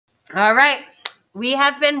All right. We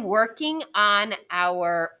have been working on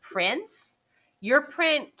our prints. Your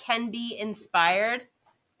print can be inspired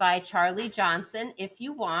by Charlie Johnson if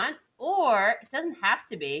you want, or it doesn't have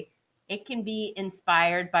to be. It can be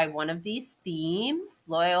inspired by one of these themes: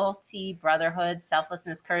 loyalty, brotherhood,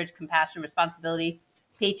 selflessness, courage, compassion, responsibility,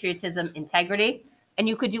 patriotism, integrity. And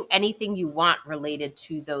you could do anything you want related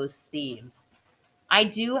to those themes. I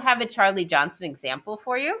do have a Charlie Johnson example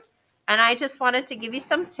for you. And I just wanted to give you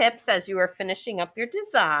some tips as you are finishing up your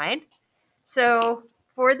design. So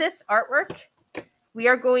for this artwork, we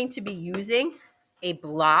are going to be using a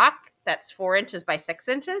block that's 4 inches by 6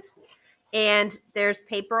 inches. And there's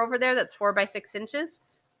paper over there that's 4 by 6 inches.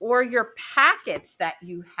 Or your packets that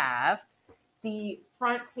you have, the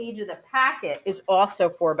front page of the packet is also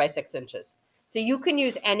 4 by 6 inches. So you can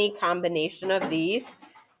use any combination of these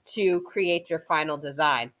to create your final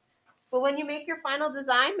design. But when you make your final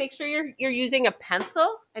design, make sure you're using a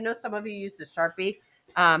pencil. I know some of you use a Sharpie.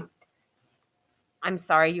 Um, I'm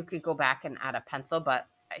sorry, you could go back and add a pencil, but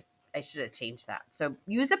I should have changed that. So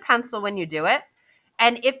use a pencil when you do it.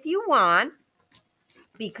 And if you want,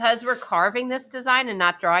 because we're carving this design and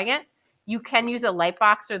not drawing it, you can use a light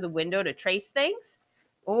box or the window to trace things.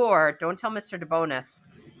 Or don't tell Mr. DeBonis,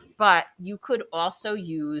 but you could also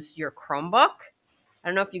use your Chromebook. I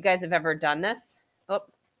don't know if you guys have ever done this. Oh,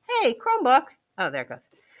 hey, Chromebook. Oh, there it goes.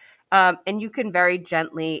 And you can very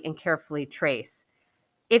gently and carefully trace.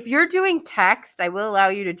 If you're doing text, I will allow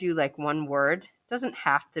you to do like one word. It doesn't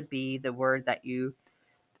have to be the word that you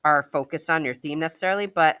are focused on your theme necessarily,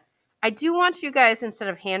 but I do want you guys, instead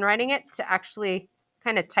of handwriting it, to actually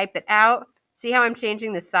kind of type it out. See how I'm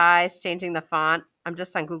changing the size, changing the font? I'm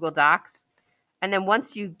just on Google Docs. And then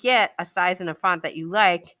once you get a size and a font that you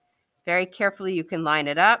like, very carefully you can line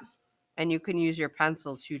it up and you can use your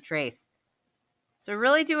pencil to trace. So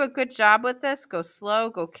really do a good job with this. Go slow,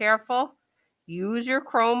 go careful. Use your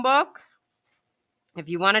Chromebook. If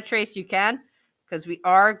you want to trace, you can, because we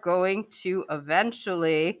are going to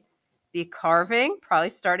eventually be carving. Probably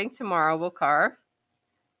starting tomorrow, we'll carve.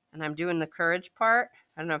 And I'm doing the courage part.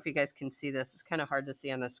 I don't know if you guys can see this. It's kind of hard to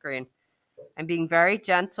see on the screen. I'm being very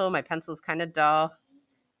gentle. My pencil's kind of dull.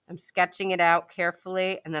 I'm sketching it out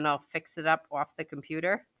carefully, and then I'll fix it up off the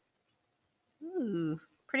computer. Ooh,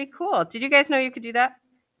 pretty cool. Did you guys know you could do that?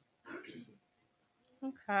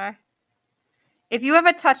 Okay. If you have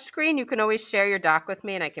a touch screen, you can always share your doc with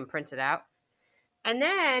me and I can print it out. And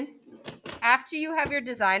then after you have your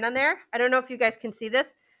design on there, I don't know if you guys can see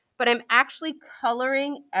this, but I'm actually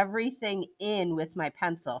coloring everything in with my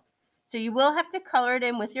pencil. So you will have to color it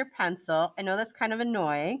in with your pencil. I know that's kind of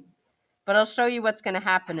annoying, but I'll show you what's going to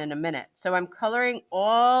happen in a minute. So I'm coloring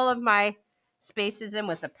all of my spaces in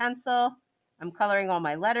with a pencil. I'm coloring all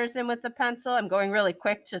my letters in with the pencil. I'm going really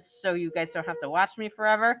quick just so you guys don't have to watch me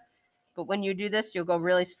forever. But when you do this, you'll go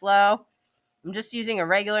really slow. I'm just using a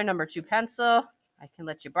regular number 2 pencil. I can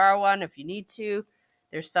let you borrow one if you need to.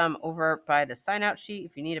 There's some over by the sign out sheet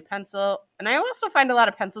if you need a pencil. And I also find a lot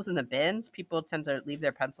of pencils in the bins. People tend to leave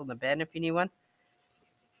their pencil in the bin if you need one.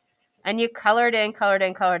 And you color it in, color it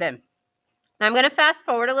in, color it in. Now I'm going to fast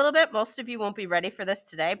forward a little bit. Most of you won't be ready for this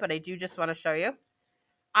today, but I do just want to show you.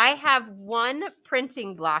 I have one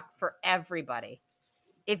printing block for everybody.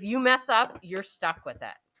 If you mess up, you're stuck with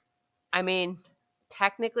it. I mean,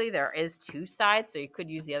 technically there is 2 sides, so you could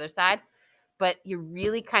use the other side, but you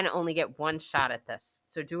really kind of only get one shot at this.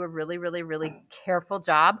 So do a really, really, really careful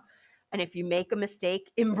job. And if you make a mistake,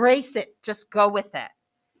 embrace it. Just go with it.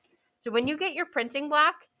 So when you get your printing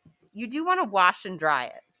block, you do want to wash and dry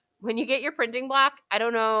it. When you get your printing block, I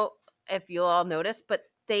don't know if you'll all notice, but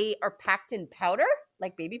they are packed in powder,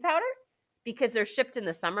 like baby powder, because they're shipped in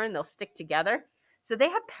the summer and they'll stick together. So they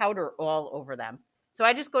have powder all over them. So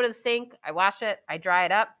I just go to the sink, I wash it, I dry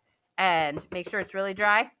it up, and make sure it's really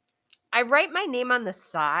dry. I write my name on the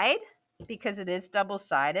side because it is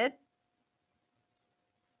double-sided.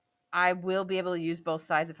 I will be able to use both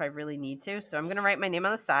sides if I really need to. So I'm going to write my name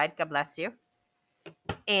on the side. God bless you.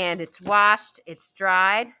 And it's washed, it's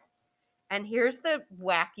dried. And here's the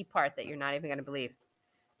wacky part that you're not even going to believe.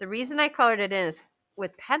 The reason I colored it in is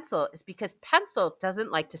with pencil is because pencil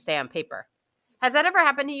doesn't like to stay on paper. Has that ever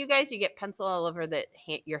happened to you guys? You get pencil all over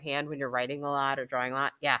your hand when you're writing a lot or drawing a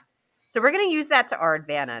lot? Yeah. So we're going to use that to our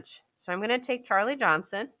advantage. So I'm going to take Charlie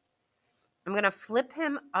Johnson. I'm going to flip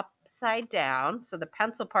him upside down so the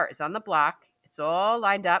pencil part is on the block. It's all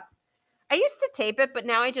lined up. I used to tape it, but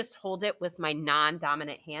now I just hold it with my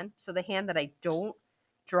non-dominant hand. So the hand that I don't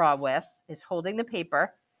draw with is holding the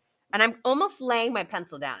paper. And I'm almost laying my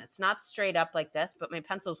pencil down. It's not straight up like this, but my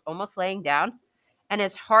pencil's almost laying down. And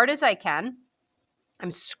as hard as I can, I'm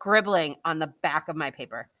scribbling on the back of my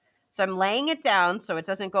paper. So I'm laying it down so it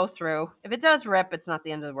doesn't go through. If it does rip, it's not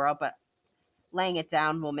the end of the world, but laying it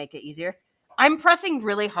down will make it easier. I'm pressing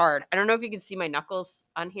really hard. I don't know if you can see my knuckles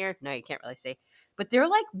on here. No, you can't really see. But they're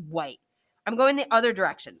like white. I'm going the other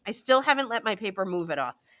direction. I still haven't let my paper move at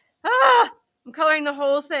all. Ah! I'm coloring the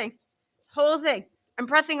whole thing. Whole thing. I'm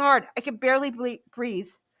pressing hard. I can barely breathe.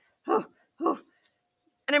 Oh, oh.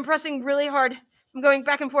 And I'm pressing really hard. I'm going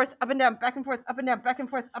back and forth, up and down, back and forth, up and down, back and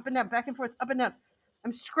forth, up and down, back and forth, up and down.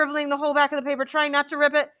 I'm scribbling the whole back of the paper, trying not to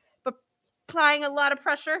rip it, but applying a lot of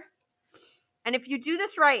pressure. And if you do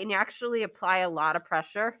this right and you actually apply a lot of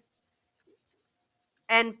pressure,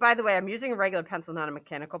 and by the way, I'm using a regular pencil, not a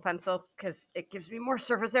mechanical pencil, because it gives me more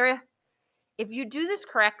surface area. If you do this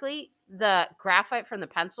correctly, the graphite from the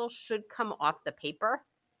pencil should come off the paper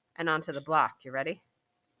and onto the block. You ready?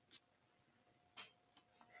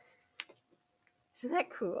 Isn't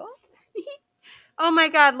that cool? Oh my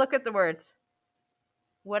God, look at the words.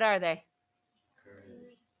 What are they?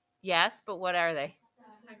 Yes, but what are they?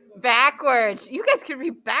 Backwards. You guys can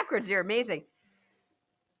read backwards. You're amazing.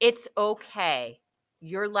 It's okay.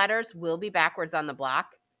 Your letters will be backwards on the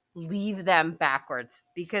block. Leave them backwards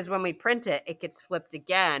because when we print it, it gets flipped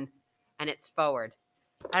again and it's forward.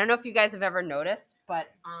 I don't know if you guys have ever noticed, but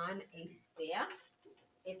on a stamp,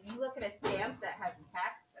 if you look at a stamp that has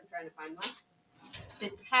text, I'm trying to find one,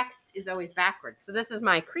 the text is always backwards. So this is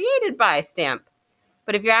my created by stamp.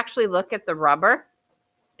 But if you actually look at the rubber,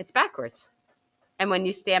 it's backwards. And when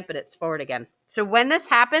you stamp it, it's forward again. So when this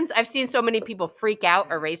happens, I've seen so many people freak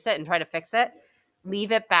out, erase it, and try to fix it.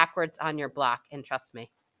 Leave it backwards on your block, and trust me.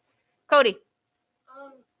 Cody.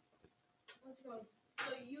 Let's go.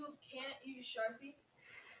 So you can't use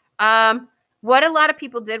Sharpie? What a lot of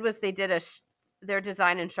people did was they did their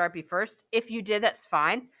design in Sharpie first. If you did, that's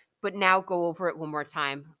fine. But now go over it one more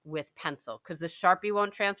time with pencil because the Sharpie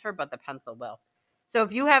won't transfer, but the pencil will. So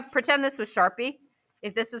if you pretend this was Sharpie.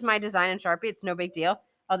 If this was my design in Sharpie, it's no big deal.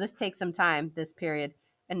 I'll just take some time this period.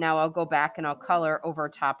 And now I'll go back and I'll color over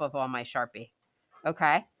top of all my Sharpie.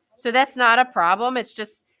 Okay? So that's not a problem. It's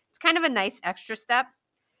kind of a nice extra step.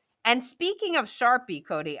 And speaking of Sharpie,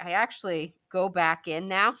 Cody, I actually go back in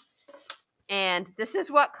now. And this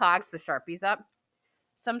is what clogs the Sharpies up.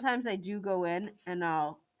 Sometimes I do go in and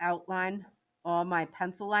I'll outline all my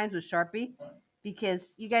pencil lines with Sharpie because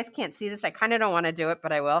you guys can't see this. I kind of don't want to do it,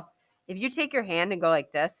 but I will. If you take your hand and go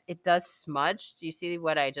like this, it does smudge. Do you see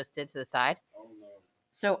what I just did to the side? Oh, no.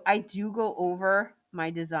 So I do go over my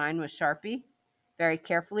design with Sharpie very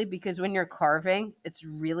carefully because when you're carving, it's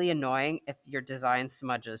really annoying if your design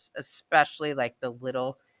smudges, especially like the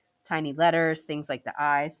little tiny letters, things like the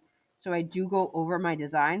eyes. So I do go over my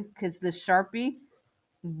design because the Sharpie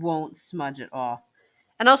won't smudge at all.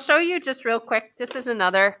 And I'll show you just real quick. This is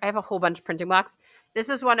I have a whole bunch of printing blocks. This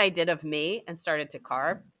is one I did of me and started to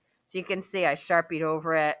carve. So you can see I Sharpied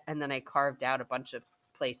over it and then I carved out a bunch of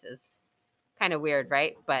places. Kind of weird,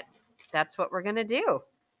 right? But that's what we're going to do.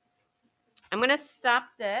 I'm going to stop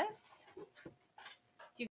this.